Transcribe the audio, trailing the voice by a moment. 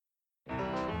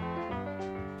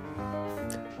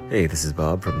Hey, this is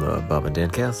Bob from the Bob and Dan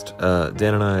cast.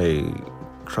 Dan and I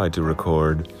tried to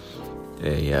record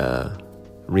a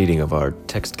reading of our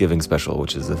text giving special,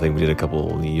 which is a thing we did a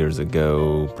couple years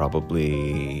ago,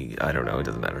 probably, I don't know, it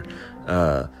doesn't matter.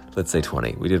 Let's say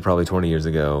 20. We did probably 20 years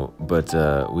ago, but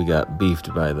we got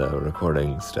beefed by the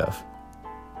recording stuff.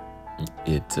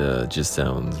 It just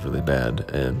sounds really bad,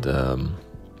 and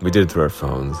we did it through our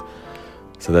phones.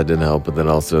 So that didn't help, but then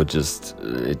also just,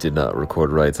 it did not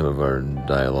record right. Some of our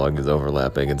dialogue is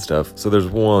overlapping and stuff. So there's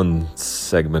one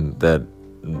segment that,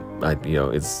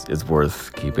 it's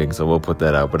worth keeping, so we'll put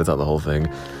that out, but it's not the whole thing.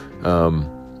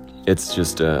 It's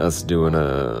just us doing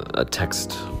a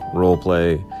text role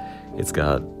play. It's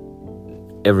got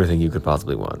everything you could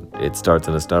possibly want. It starts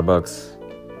in a Starbucks,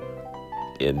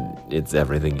 and it's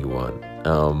everything you want.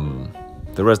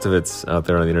 The rest of it's out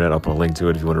there on the internet. I'll put a link to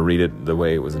it if you want to read it the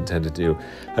way it was intended to.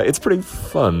 It's pretty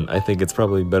fun. I think it's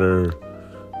probably better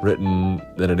written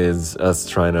than it is us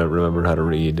trying to remember how to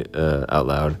read out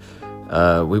loud.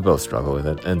 We both struggle with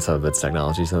it, and some of it's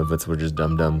technology, some of it's we're just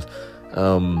dum-dums,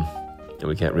 and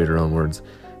we can't read our own words.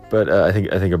 But I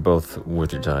think are both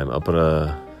worth your time. I'll put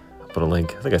a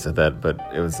link. I think I said that, but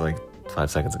it was like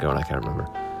 5 seconds ago, and I can't remember.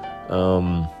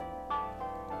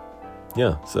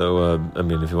 Yeah, so, if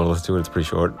you want to listen to it, it's pretty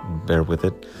short. Bear with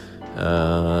it.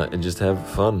 And just have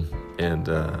fun. And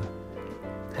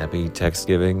happy text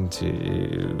giving to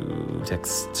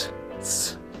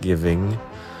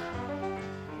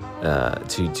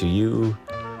you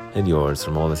and yours,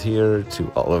 from all of us here to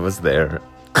all of us there.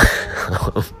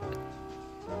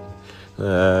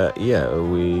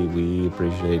 We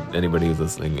appreciate anybody who's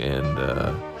listening, and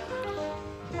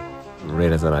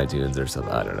rate us on iTunes or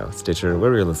something, I don't know, Stitcher,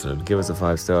 wherever you're listening. Give us a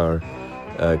 5-star,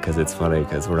 because it's funny,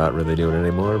 because we're not really doing it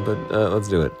anymore, but let's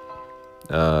do it.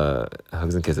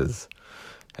 Hugs and kisses.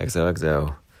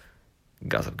 XOXO.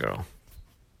 Gossip Girl.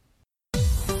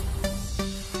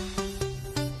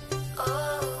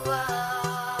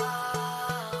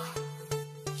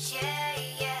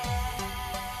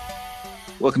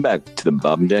 Welcome back to the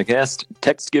Bob and Dan cast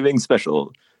text giving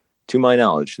special. To my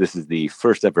knowledge, this is the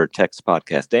first ever text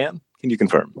podcast. Dan, can you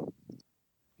confirm?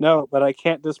 No, but I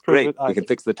can't disprove Great. it either. We can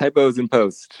fix the typos in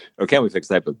post. Or can we fix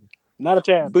typos? Not a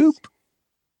chance. Boop.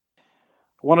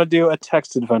 Want to do a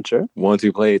text adventure? Want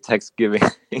to play a text giving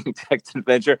text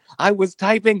adventure? I was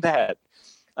typing that.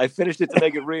 I finished it to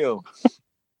make it real.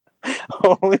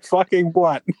 Holy fucking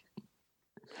what?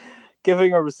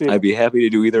 Giving or receiving? I'd be happy to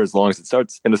do either as long as it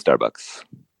starts in a Starbucks.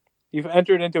 You've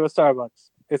entered into a Starbucks.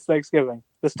 It's Thanksgiving.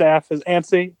 The staff is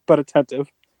antsy but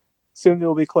attentive. Soon they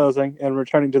will be closing and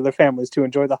returning to their families to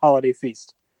enjoy the holiday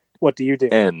feast. What do you do?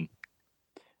 N.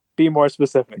 Be more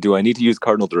specific. Do I need to use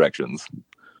cardinal directions?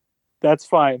 That's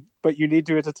fine, but you need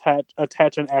to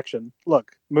attach an action.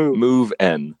 Look, move. Move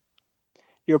N.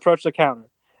 You approach the counter.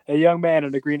 A young man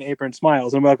in a green apron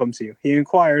smiles and welcomes you. He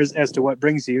inquires as to what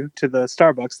brings you to the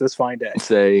Starbucks this fine day.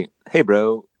 Say, hey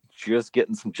bro, just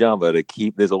getting some Java to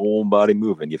keep this old body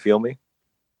moving. You feel me?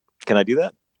 Can I do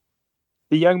that?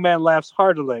 The young man laughs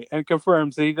heartily and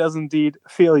confirms that he does indeed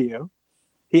feel you.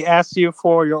 He asks you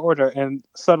for your order and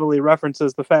subtly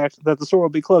references the fact that the store will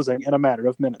be closing in a matter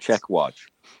of minutes. Check watch.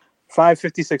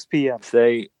 5:56 p.m.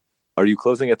 Say, are you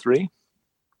closing at 3?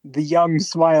 The young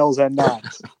smiles and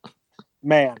nods.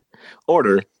 Man.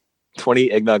 Order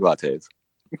 20 eggnog lattes.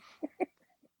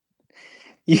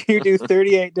 You do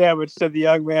 38 damage to the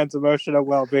young man's emotional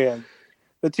well-being.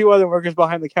 The two other workers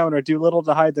behind the counter do little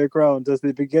to hide their groans as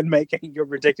they begin making your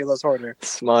ridiculous order.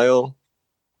 Smile.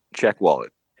 Check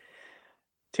wallet.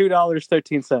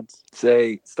 $2.13.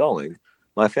 Say, stalling.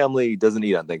 My family doesn't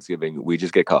eat on Thanksgiving. We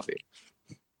just get coffee.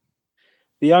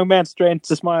 The young man strains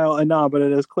to smile and nod, but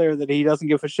it is clear that he doesn't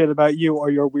give a shit about you or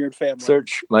your weird family.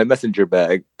 Search my messenger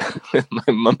bag with my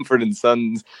Mumford &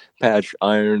 Sons patch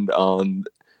ironed on.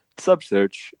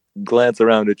 Sub-search. Glance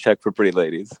around to check for pretty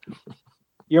ladies.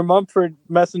 Your Mumford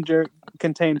Messenger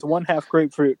contains 1/2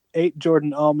 grapefruit, 8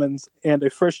 Jordan almonds, and a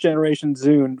first-generation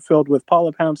Zune filled with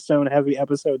Paula Poundstone-heavy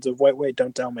episodes of Wait,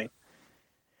 Don't Tell Me.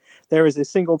 There is a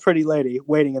single pretty lady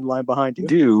waiting in line behind you.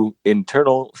 Do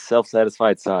internal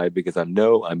self-satisfied sigh because I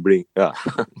know I'm being...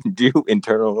 do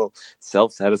internal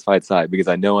self-satisfied sigh because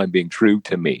I know I'm being true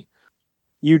to me.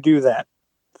 You do that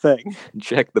thing.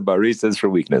 Check the baristas for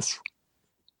weakness.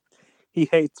 He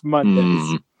hates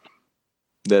Mondays.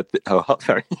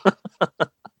 Sorry.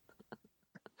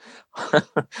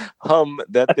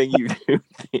 That thing you do.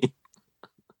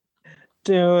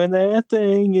 Doing that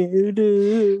thing you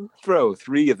do. Throw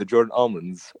 3 of the Jordan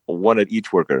almonds, 1 at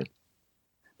each worker.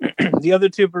 The other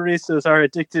 2 baristas are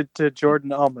addicted to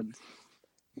Jordan almonds.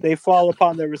 They fall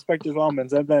upon their respective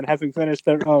almonds, and then, having finished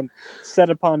their own, set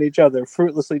upon each other,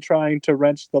 fruitlessly trying to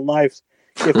wrench the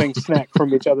life-giving snack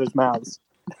from each other's mouths.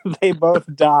 They both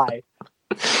die.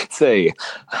 Say,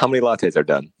 how many lattes are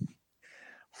done?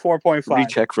 4.5.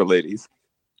 Recheck for ladies.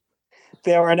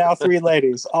 There are now 3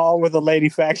 ladies, all with a lady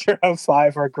factor of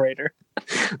 5 or greater.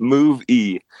 Move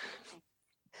E.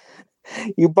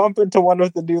 You bump into one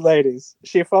of the new ladies.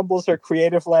 She fumbles her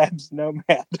Creative Labs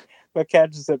Nomad, but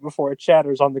catches it before it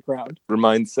shatters on the ground.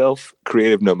 Remind self,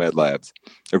 Creative Nomad Labs.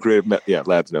 Or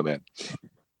Labs Nomad.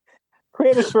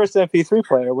 Creative's first MP3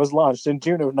 player was launched in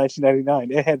June of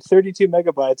 1999. It had 32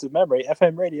 megabytes of memory,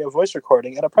 FM radio, voice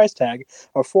recording, and a price tag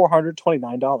of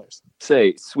 $429.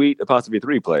 Say, sweet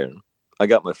 '3 player. I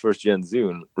got my first gen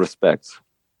Zune. Respect.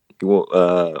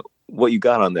 What you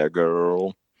got on there,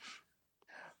 girl?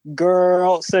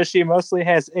 Girl says she mostly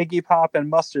has Iggy Pop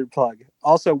and Mustard Plug.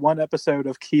 Also, 1 episode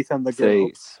of Keith and the Girl.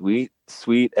 Say,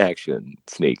 sweet action.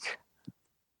 Sneak.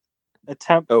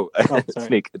 Attempt.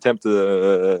 Sneak. Attempt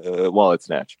to wallet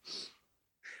snatch.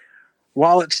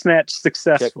 Wallet snatch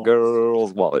successful. Check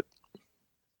girl's wallet.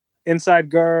 Inside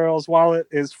girl's wallet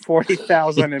is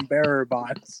 40,000 in bearer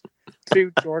bonds,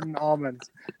 2 Jordan almonds,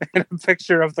 and a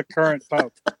picture of the current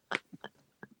Pope.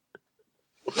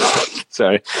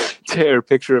 Sorry. Tear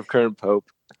picture of current Pope.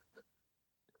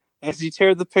 As you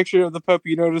tear the picture of the Pope,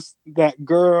 you notice that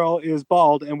girl is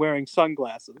bald and wearing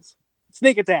sunglasses.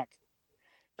 Sneak attack.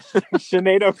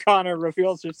 Sinead O'Connor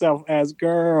reveals herself as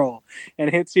girl and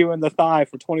hits you in the thigh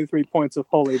for 23 points of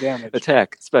holy damage.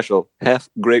 Attack. Special. Half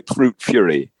grapefruit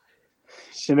fury.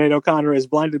 Sinead O'Connor is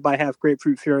blinded by half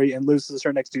grapefruit fury and loses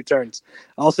her next 2 turns.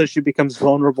 Also, she becomes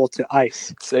vulnerable to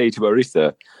ice. Say to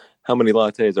barista, how many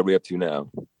lattes are we up to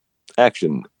now?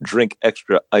 Action. Drink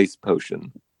extra ice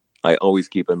potion. I always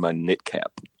keep in my knit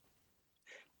cap.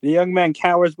 The young man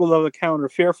cowers below the counter,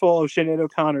 fearful of Sinead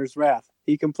O'Connor's wrath.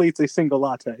 He completes a single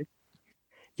latte.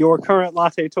 Your current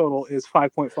latte total is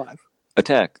 5.5.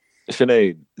 Attack.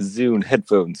 Sinead. Zune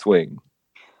headphone swing.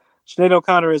 Sinead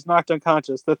O'Connor is knocked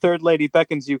unconscious. The third lady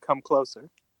beckons you come closer.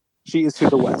 She is to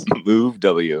the west. Move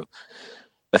W.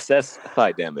 Assess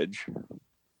thigh damage.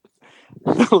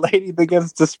 The lady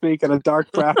begins to speak in a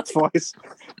dark brown voice.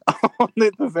 Only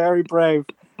the very brave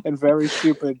and very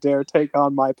stupid dare take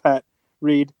on my pet.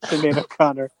 Read, Sinead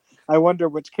O'Connor. I wonder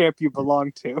which camp you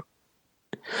belong to.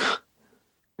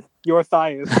 Your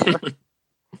thigh is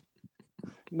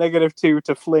 -2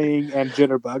 to fleeing and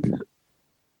jitterbug.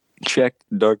 Check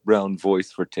dark brown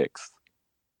voice for ticks.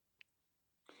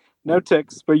 No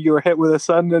ticks, but you are hit with a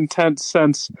sudden intense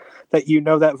sense that you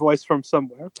know that voice from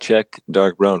somewhere. Check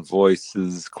dark brown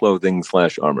voice's clothing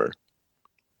 / armor.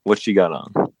 What's she got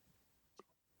on?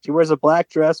 She wears a black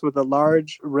dress with a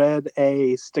large red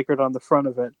A stickered on the front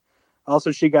of it.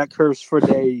 Also, she got curves for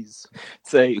days.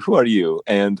 Say, who are you?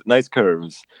 And nice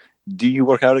curves. Do you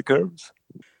work out at Curves?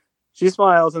 She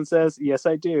smiles and says, yes,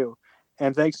 I do.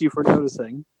 And thanks you for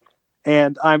noticing.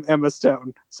 And I'm Emma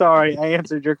Stone. Sorry, I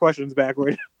answered your questions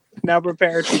backward. Now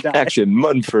prepare to die. Action,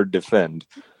 Munford defend.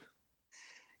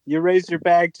 You raise your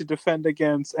bag to defend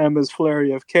against Emma's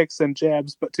flurry of kicks and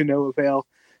jabs, but to no avail.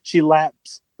 She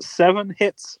laps 7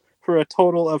 hits for a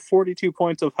total of 42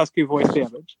 points of husky voice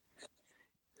damage.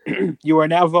 You are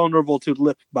now vulnerable to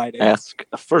lip biting. Ask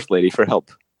a first lady for help.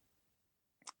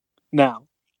 Now.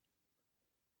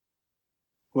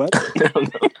 What?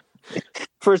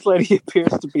 First lady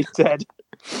appears to be dead.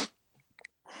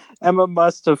 Emma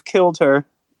must have killed her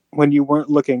when you weren't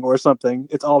looking or something.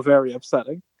 It's all very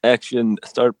upsetting. Action,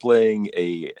 start playing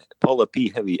a Paula P.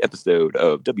 Heavy episode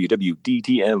of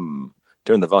WWDTM.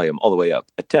 Turn the volume all the way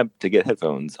up. Attempt to get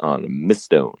headphones on Miss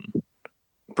Stone.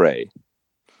 Pray.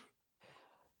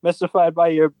 Mystified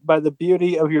by the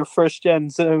beauty of your first-gen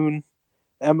Zune,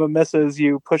 Emma misses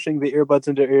you, pushing the earbuds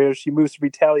into her ears. She moves to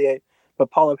retaliate, but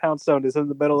Paula Poundstone is in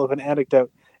the middle of an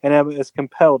anecdote, and Emma is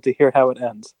compelled to hear how it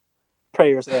ends.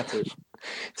 Prayers answered.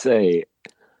 Say,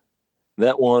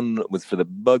 that one was for the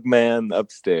bug man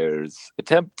upstairs.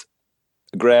 Attempt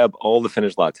grab all the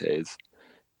finished lattes.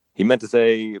 He meant to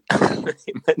say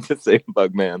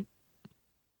bug man.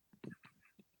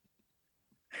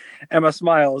 Emma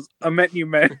smiles.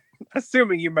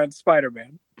 Assuming you meant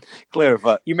Spider-Man.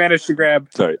 Clarify. You managed to grab.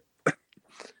 Sorry.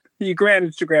 You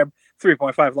managed to grab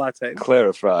 3.5 lattes.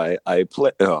 Clarify. I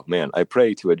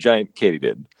pray to a giant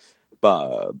katydid.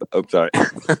 Bob. Oh, sorry.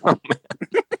 Oh, man.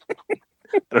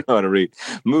 I don't know how to read.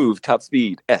 Move, top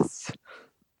speed, S.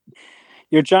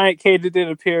 Your giant katydid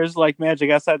appears like magic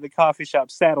outside the coffee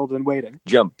shop, saddled and waiting.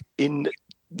 Jump in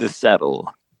the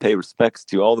saddle. Pay respects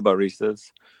to all the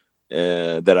baristas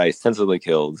that I sensibly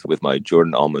killed with my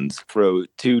Jordan almonds. Throw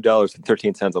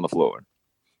 $2.13 on the floor.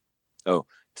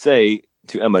 Say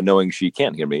to Emma, knowing she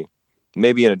can't hear me,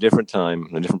 maybe in a different time,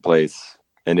 in a different place,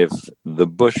 and if the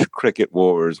Bush cricket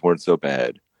wars weren't so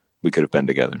bad, we could have been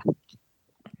together.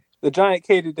 The giant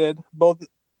katydid, both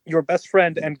your best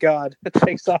friend and God,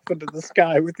 takes off into the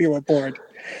sky with you aboard.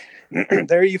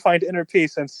 There you find inner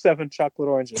peace and 7 chocolate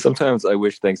oranges. Sometimes I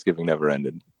wish Thanksgiving never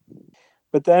ended.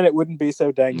 But then it wouldn't be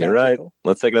so dang You're right. magical.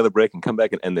 Let's take another break and come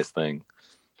back and end this thing.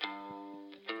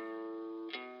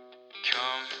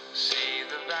 Come see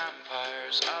the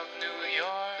vampires of New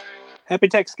York. Happy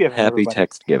Thanksgiving, Happy everybody.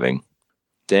 Thanksgiving.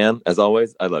 Dan, as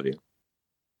always, I love you.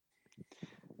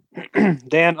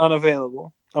 Dan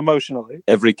unavailable, emotionally.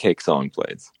 Every cake song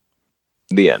plays.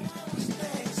 The end.